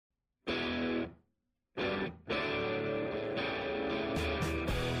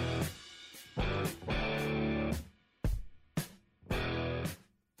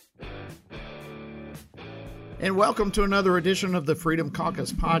And welcome to another edition of the Freedom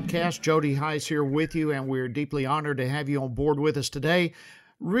Caucus podcast. Jody Heiss here with you, and we're deeply honored to have you on board with us today.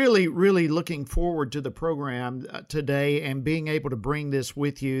 Really looking forward to the program today and being able to bring this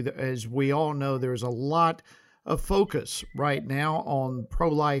with you. As we all know, there's a lot of focus right now on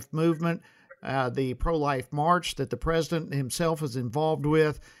pro-life movement, the pro-life march that the president himself is involved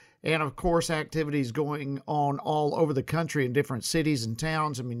with, and of course activities going on all over the country in different cities and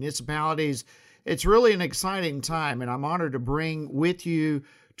towns and municipalities. It's really an exciting time, and I'm honored to bring with you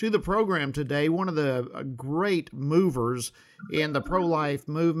to the program today one of the great movers in the pro-life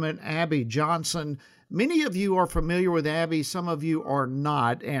movement, Abby Johnson. Many of you are familiar with Abby, some of you are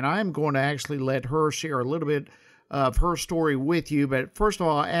not, and I'm going to actually let her share a little bit of her story with you. But first of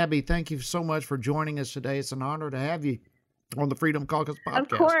all, Abby, thank you so much for joining us today. It's an honor to have you on the Freedom Caucus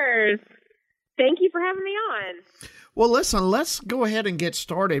podcast. Of course. Thank you for having me on. Well, listen, let's go ahead and get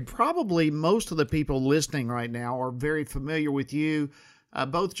started. Probably most of the people listening right now are very familiar with you,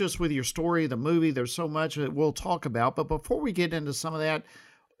 both just with your story, the movie. There's so much that we'll talk about. But before we get into some of that,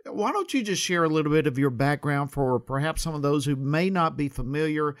 why don't you just share a little bit of your background for perhaps some of those who may not be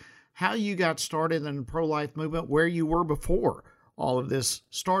familiar, how you got started in the pro-life movement, where you were before all of this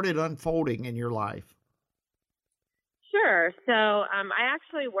started unfolding in your life? Sure. So I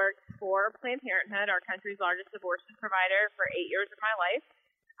actually worked for Planned Parenthood, our country's largest abortion provider, for 8 years of my life.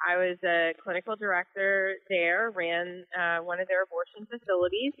 I was a clinical director there, ran one of their abortion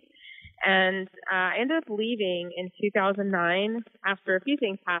facilities, and I ended up leaving in 2009 after a few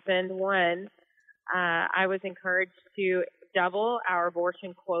things happened. One, I was encouraged to double our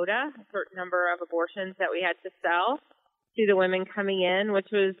abortion quota, a certain number of abortions that we had to sell to the women coming in, which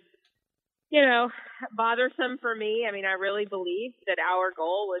was bothersome for me. I mean, I really believed that our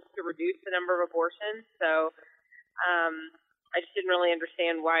goal was to reduce the number of abortions. So I just didn't really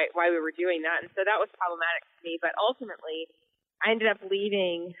understand why we were doing that. And so that was problematic to me. But ultimately, I ended up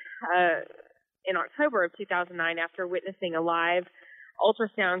leaving in October of 2009 after witnessing a live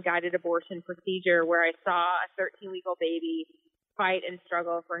ultrasound-guided abortion procedure where I saw a 13-week-old baby fight and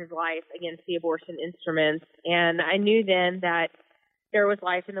struggle for his life against the abortion instruments. And I knew then that there was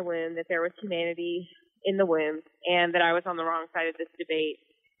life in the womb, that there was humanity in the womb, and that I was on the wrong side of this debate.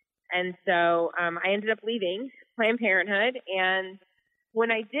 And so I ended up leaving Planned Parenthood, and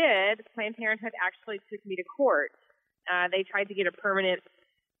when I did, Planned Parenthood actually took me to court. They tried to get a permanent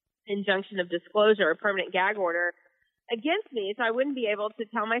injunction of disclosure, a permanent gag order against me, so I wouldn't be able to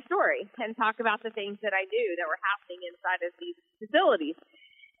tell my story and talk about the things that I knew that were happening inside of these facilities.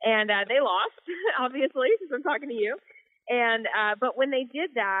 And they lost, obviously, since I'm talking to you. And but when they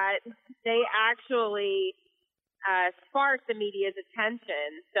did that, they actually sparked the media's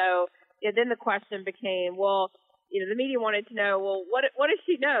attention. So then the question became, well, the media wanted to know, well, what does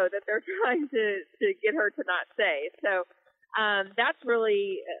she know that they're trying to get her to not say? So that's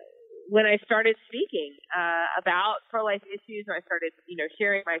really when I started speaking about pro-life issues, and I started,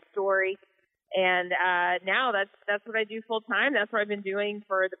 sharing my story. And now that's what I do full time. That's what I've been doing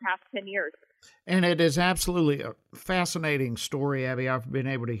for the past 10 years. And it is absolutely a fascinating story, Abby. I've been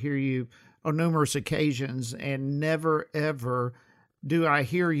able to hear you on numerous occasions, and never, ever do I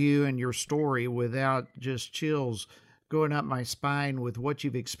hear you and your story without just chills going up my spine with what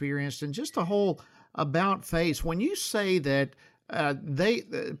you've experienced and just the whole about face. When you say that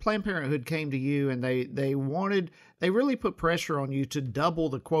Planned Parenthood came to you and they really put pressure on you to double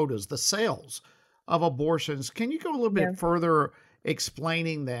the quotas, the sales of abortions. Can you go a little bit further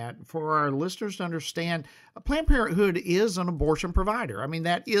explaining that for our listeners to understand? Planned Parenthood is an abortion provider. I mean,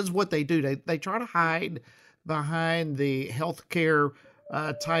 that is what they do. They try to hide behind the healthcare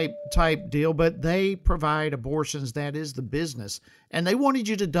type deal, but they provide abortions. That is the business. And they wanted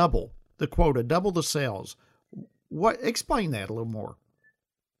you to double the quota, double the sales. Explain that a little more.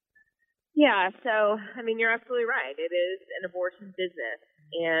 Yeah, so I mean, you're absolutely right. It is an abortion business,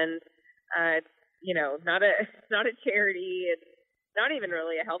 and it's not a charity. It's not even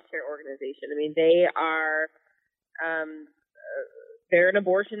really a healthcare organization. I mean, they are they're an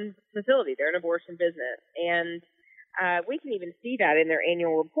abortion facility. They're an abortion business, and we can even see that in their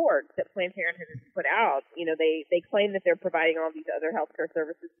annual reports that Planned Parenthood has put out. They claim that they're providing all these other healthcare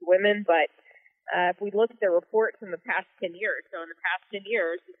services to women, but if we look at their reports from the past 10 years, so in the past 10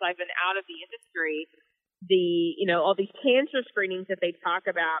 years, since I've been out of the industry, all these cancer screenings that they talk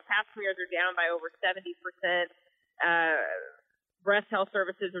about, pap smears are down by over 70%, breast health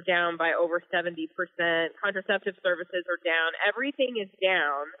services are down by over 70%, contraceptive services are down. Everything is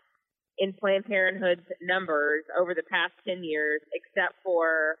down in Planned Parenthood's numbers over the past 10 years, except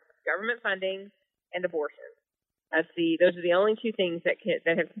for government funding and abortion. Those are the only two things that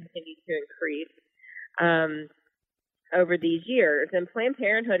have continued to increase. over these years. And Planned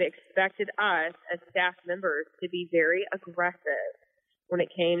Parenthood expected us as staff members to be very aggressive when it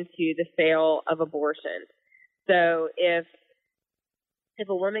came to the sale of abortion. So if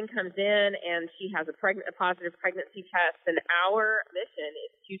a woman comes in and she has a positive pregnancy test, then our mission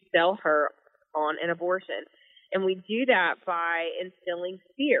is to sell her on an abortion. And we do that by instilling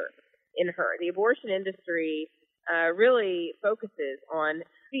fear in her. The abortion industry really focuses on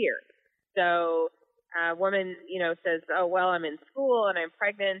fear. So a woman, says, "Oh, well, I'm in school and I'm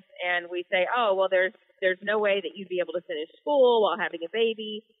pregnant," and we say, "Oh, well, there's no way that you'd be able to finish school while having a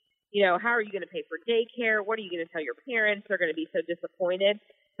baby. How are you going to pay for daycare? What are you going to tell your parents? They're going to be so disappointed."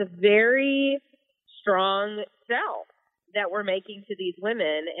 It's a very strong sell that we're making to these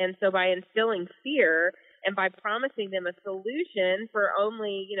women. And so by instilling fear and by promising them a solution for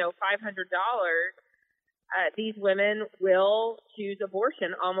only, $500, these women will choose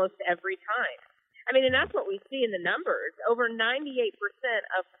abortion almost every time. I mean, and that's what we see in the numbers. Over 98%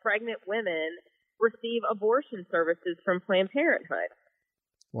 of pregnant women receive abortion services from Planned Parenthood.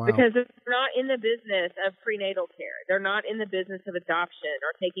 Wow. Because they're not in the business of prenatal care. They're not in the business of adoption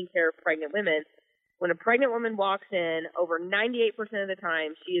or taking care of pregnant women. When a pregnant woman walks in, over 98% of the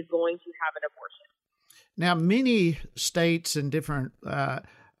time, she is going to have an abortion. Now, many states and different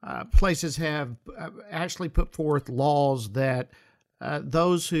places have actually put forth laws that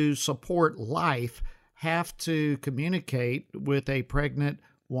those who support life have to communicate with a pregnant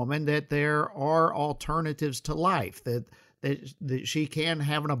woman that there are alternatives to life, that she can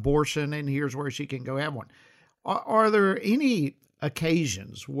have an abortion and here's where she can go have one. Are there any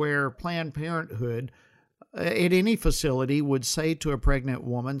occasions where Planned Parenthood at any facility would say to a pregnant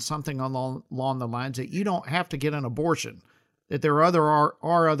woman something along the lines that you don't have to get an abortion, that there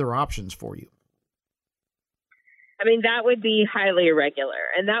are other options for you? I mean, that would be highly irregular,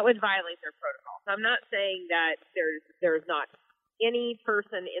 and that would violate their protocol. So I'm not saying that there's not any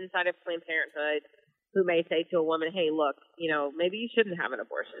person inside of Planned Parenthood who may say to a woman, "Hey, look, maybe you shouldn't have an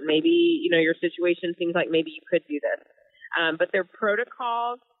abortion. Maybe, your situation seems like maybe you could do this." But their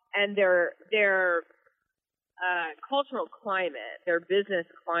protocols and their cultural climate, their business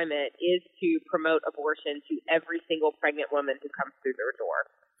climate is to promote abortion to every single pregnant woman who comes through their door.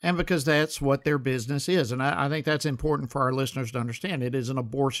 And because that's what their business is. And I think that's important for our listeners to understand. It is an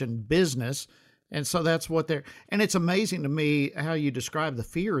abortion business. And so that's what and it's amazing to me how you describe the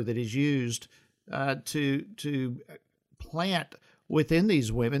fear that is used to plant within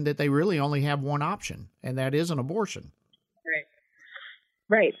these women that they really only have one option, and that is an abortion.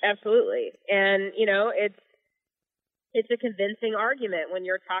 Right. Absolutely. And, it's a convincing argument when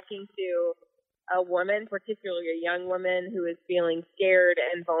you're talking to a woman, particularly a young woman who is feeling scared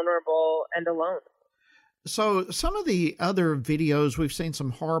and vulnerable and alone. So some of the other videos, we've seen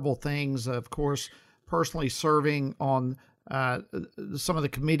some horrible things, of course, personally serving on some of the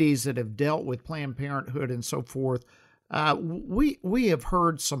committees that have dealt with Planned Parenthood and so forth. We have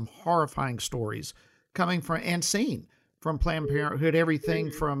heard some horrifying stories coming from and seen from Planned Parenthood, everything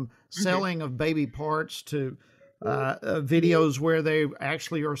from selling of baby parts to videos where they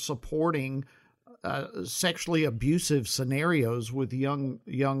actually are supporting sexually abusive scenarios with young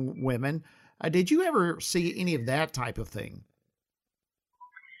women. Did you ever see any of that type of thing?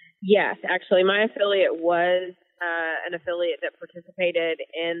 Yes, actually, my affiliate was an affiliate that participated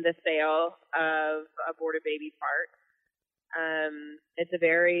in the sale of aborted baby parts. It's a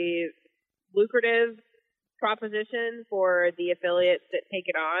very lucrative proposition for the affiliates that take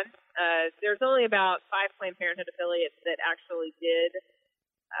it on. There's only about 5 Planned Parenthood affiliates that actually did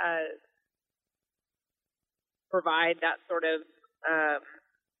provide that sort of,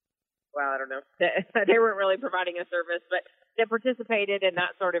 I don't know. They weren't really providing a service, but they participated in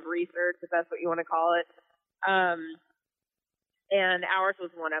that sort of research, if that's what you want to call it. And ours was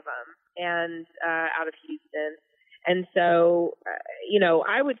one of them, and out of Houston. And so,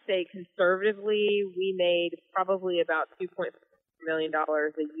 I would say conservatively, we made probably about $2.4 million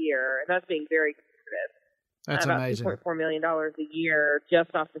a year. And that's being very conservative. That's about amazing. $2.4 million a year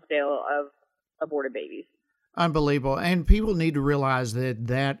just off the sale of aborted babies. Unbelievable. And people need to realize that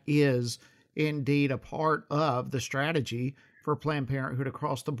that is indeed a part of the strategy for Planned Parenthood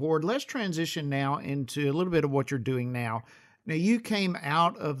across the board. Let's transition now into a little bit of what you're doing now. Now, you came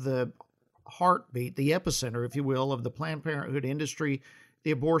out of the heartbeat, the epicenter, if you will, of the Planned Parenthood industry,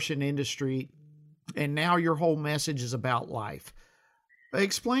 the abortion industry, and now your whole message is about life.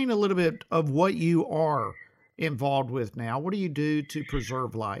 Explain a little bit of what you are involved with now. What do you do to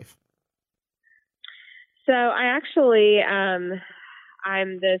preserve life? So I actually,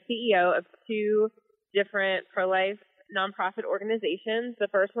 I'm the CEO of 2 different pro-life nonprofit organizations. The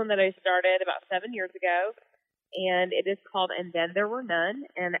first one that I started about 7 years ago, and it is called And Then There Were None.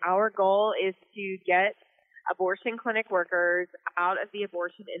 And our goal is to get abortion clinic workers out of the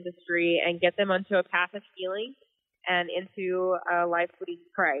abortion industry and get them onto a path of healing and into a life leading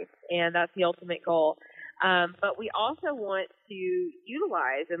Christ. And that's the ultimate goal. But we also want to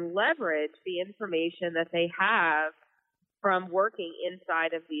utilize and leverage the information that they have from working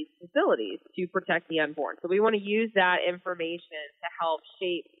inside of these facilities to protect the unborn. So we want to use that information to help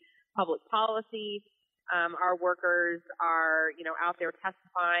shape public policy. Our workers are, out there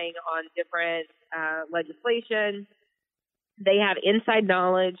testifying on different legislation. They have inside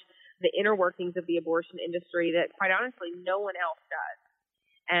knowledge, the inner workings of the abortion industry that, quite honestly, no one else does.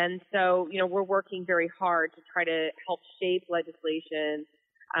 And so, we're working very hard to try to help shape legislation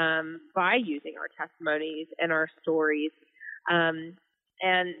by using our testimonies and our stories. And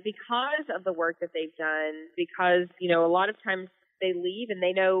because of the work that they've done, because, a lot of times they leave and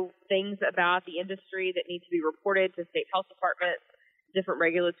they know things about the industry that need to be reported to state health departments, different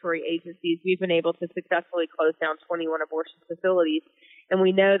regulatory agencies, we've been able to successfully close down 21 abortion facilities. And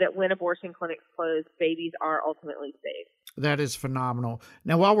we know that when abortion clinics close, babies are ultimately saved. That is phenomenal.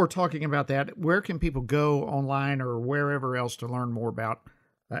 Now, while we're talking about that, where can people go online or wherever else to learn more about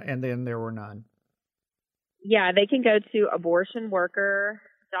And Then There Were None? Yeah, they can go to abortionworker.com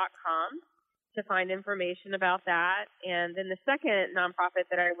to find information about that. And then the second nonprofit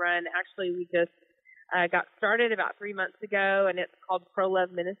that I run, actually, we just got started about 3 months ago, and it's called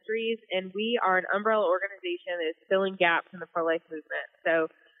Pro-Love Ministries. And we are an umbrella organization that is filling gaps in the pro-life movement. So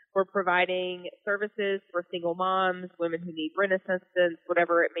we're providing services for single moms, women who need rent assistance,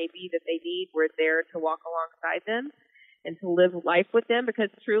 whatever it may be that they need. We're there to walk alongside them and to live life with them, because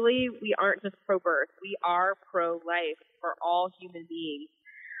truly we aren't just pro-birth. We are pro-life for all human beings.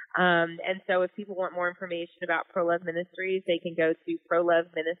 And so if people want more information about Pro-Love Ministries, they can go to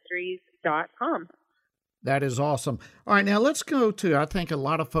proloveministries.com. That is awesome. All right, now let's go to, I think a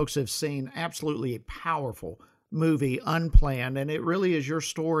lot of folks have seen absolutely a powerful movie, Unplanned, and it really is your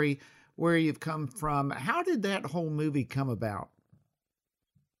story, where you've come from. How did that whole movie come about?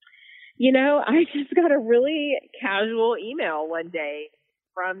 I just got a really casual email one day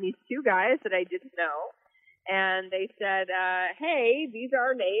from these two guys that I didn't know. And they said, hey, these are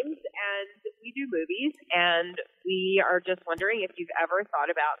our names, and we do movies, and we are just wondering if you've ever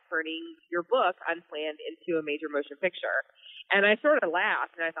thought about turning your book, Unplanned, into a major motion picture. And I sort of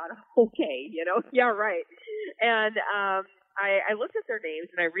laughed, and I thought, okay, yeah, right. And I looked at their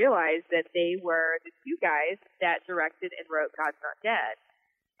names, and I realized that they were the two guys that directed and wrote God's Not Dead.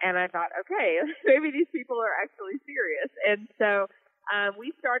 And I thought, okay, maybe these people are actually serious. And so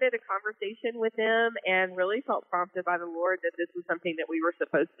we started a conversation with them and really felt prompted by the Lord that this was something that we were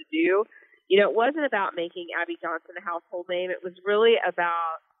supposed to do. It wasn't about making Abby Johnson a household name. It was really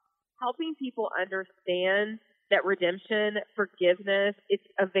about helping people understand that redemption, forgiveness, it's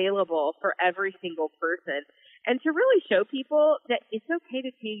available for every single person. And to really show people that it's okay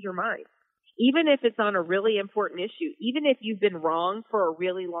to change your mind, even if it's on a really important issue, even if you've been wrong for a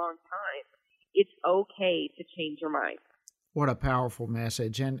really long time, it's okay to change your mind. What a powerful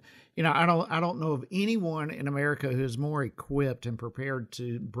message. And, I don't know of anyone in America who is more equipped and prepared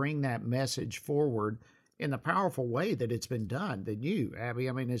to bring that message forward in the powerful way that it's been done than you, Abby.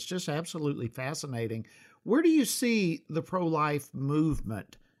 I mean, it's just absolutely fascinating. Where do you see the pro-life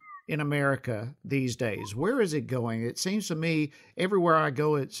movement in America these days? Where is it going? It seems to me everywhere I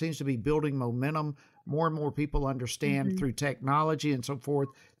go, it seems to be building momentum. More and more people understand through technology and so forth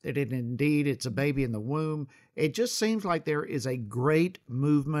that it's a baby in the womb. It just seems like there is a great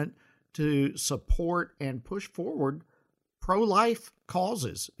movement to support and push forward pro-life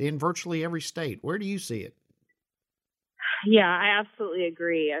causes in virtually every state. Where do you see it? Yeah, I absolutely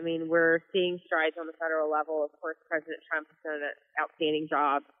agree. I mean, we're seeing strides on the federal level. Of course, President Trump has done an outstanding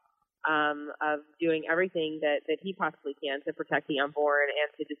job of doing everything that he possibly can to protect the unborn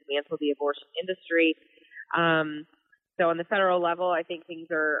and to dismantle the abortion industry. So on the federal level, I think things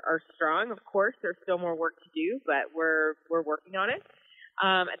are strong. Of course, there's still more work to do, but we're working on it.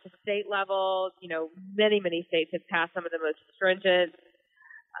 At the state level, many states have passed some of the most stringent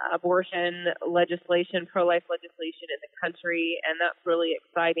abortion legislation, pro-life legislation in the country, and that's really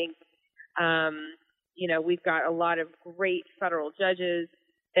exciting. We've got a lot of great federal judges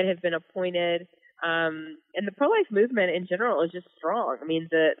that have been appointed, and the pro-life movement in general is just strong. I mean,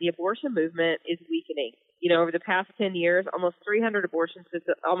 the abortion movement is weakening. Over the past 10 years, almost 300 Planned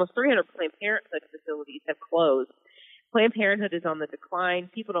Parenthood facilities have closed. Planned Parenthood is on the decline.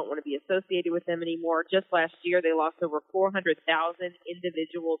 People don't want to be associated with them anymore. Just last year, they lost over 400,000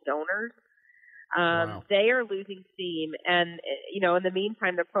 individual donors. Wow. They are losing steam. And, in the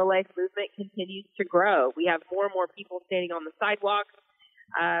meantime, the pro-life movement continues to grow. We have more and more people standing on the sidewalks,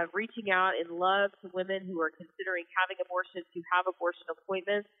 reaching out in love to women who are considering having abortions, who have abortion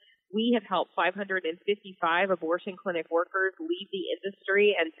appointments. We have helped 555 abortion clinic workers leave the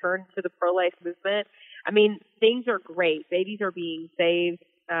industry and turn to the pro-life movement. I mean, things are great. Babies are being saved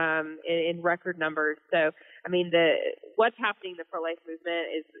in record numbers. So, I mean, what's happening in the pro-life movement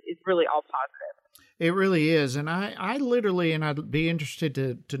is really all positive. It really is. And I literally, and I'd be interested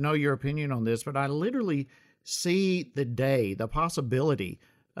to know your opinion on this, but I literally see the possibility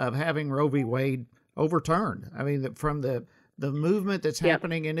of having Roe v. Wade overturned. I mean, from the movement that's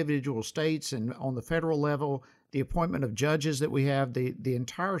happening in individual states and on the federal level, the appointment of judges that we have, the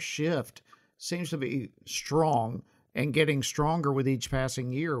entire shift seems to be strong and getting stronger with each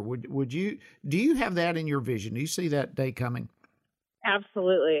passing year. Do you have that in your vision? Do you see that day coming?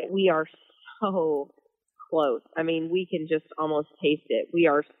 Absolutely. We are so close. I mean, we can just almost taste it. We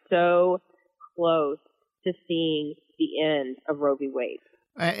are so close to seeing the end of Roe v. Wade.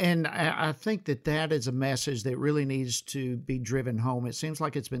 And I think that is a message that really needs to be driven home. It seems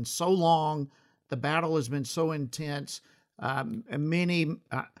like it's been so long. The battle has been so intense. Many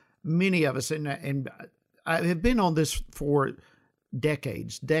of us, and I have been on this for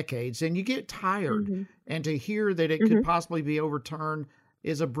decades, and you get tired. Mm-hmm. And to hear that it could possibly be overturned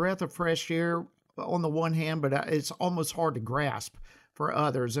is a breath of fresh air on the one hand, but it's almost hard to grasp for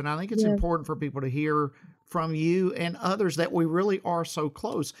others. And I think it's important for people to hear from you and others that we really are so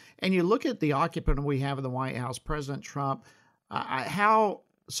close. And you look at the occupant we have in the White House, President Trump, how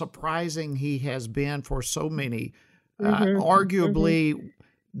surprising he has been for so many, arguably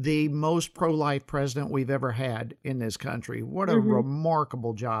the most pro-life president we've ever had in this country. What a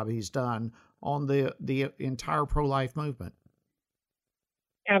remarkable job he's done on the entire pro-life movement.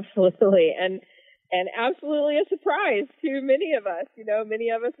 Absolutely. And absolutely a surprise to many of us. Many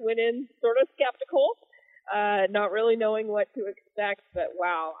of us went in sort of skeptical, not really knowing what to expect. But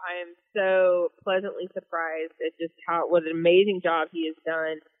wow, I am so pleasantly surprised at just what an amazing job he has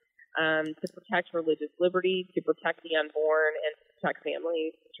done to protect religious liberty, to protect the unborn, and to protect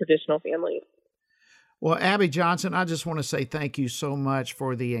families, traditional families. Well, Abby Johnson, I just want to say thank you so much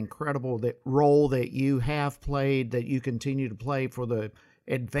for the incredible role that you have played, that you continue to play for the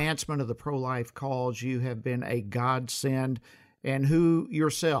advancement of the pro-life cause. You have been a godsend. And who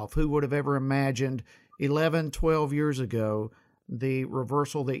would have ever imagined 11, 12 years ago, the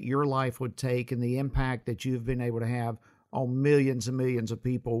reversal that your life would take and the impact that you've been able to have on millions and millions of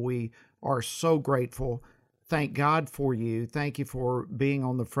people. We are so grateful. Thank God for you. Thank you for being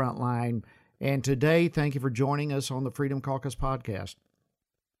on the front line. And today, thank you for joining us on the Freedom Caucus podcast.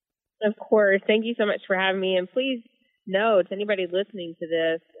 Of course. Thank you so much for having me. And please know to anybody listening to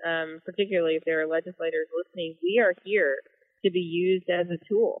this, particularly if there are legislators listening, we are here to be used as a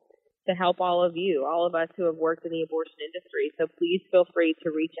tool to help all of you, all of us who have worked in the abortion industry. So please feel free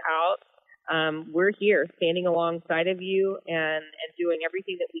to reach out. We're here standing alongside of you and doing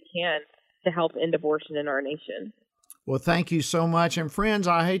everything that we can to help end abortion in our nation. Well, thank you so much. And friends,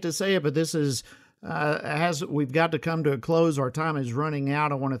 I hate to say it, but this is, as we've got to come to a close, our time is running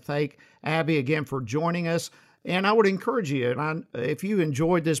out. I want to thank Abby again for joining us. And I would encourage you, if you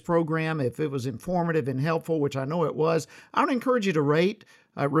enjoyed this program, if it was informative and helpful, which I know it was, I would encourage you to rate,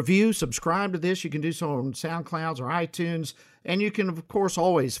 review, subscribe to this. You can do so on SoundCloud or iTunes. And you can, of course,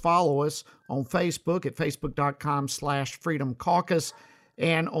 always follow us on Facebook at facebook.com/Freedom Caucus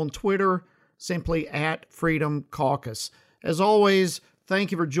and on Twitter, simply @Freedom Caucus. As always,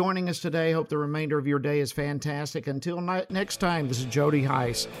 thank you for joining us today. Hope the remainder of your day is fantastic. Until next time, this is Jody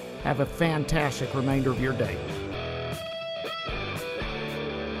Heiss. Have a fantastic remainder of your day.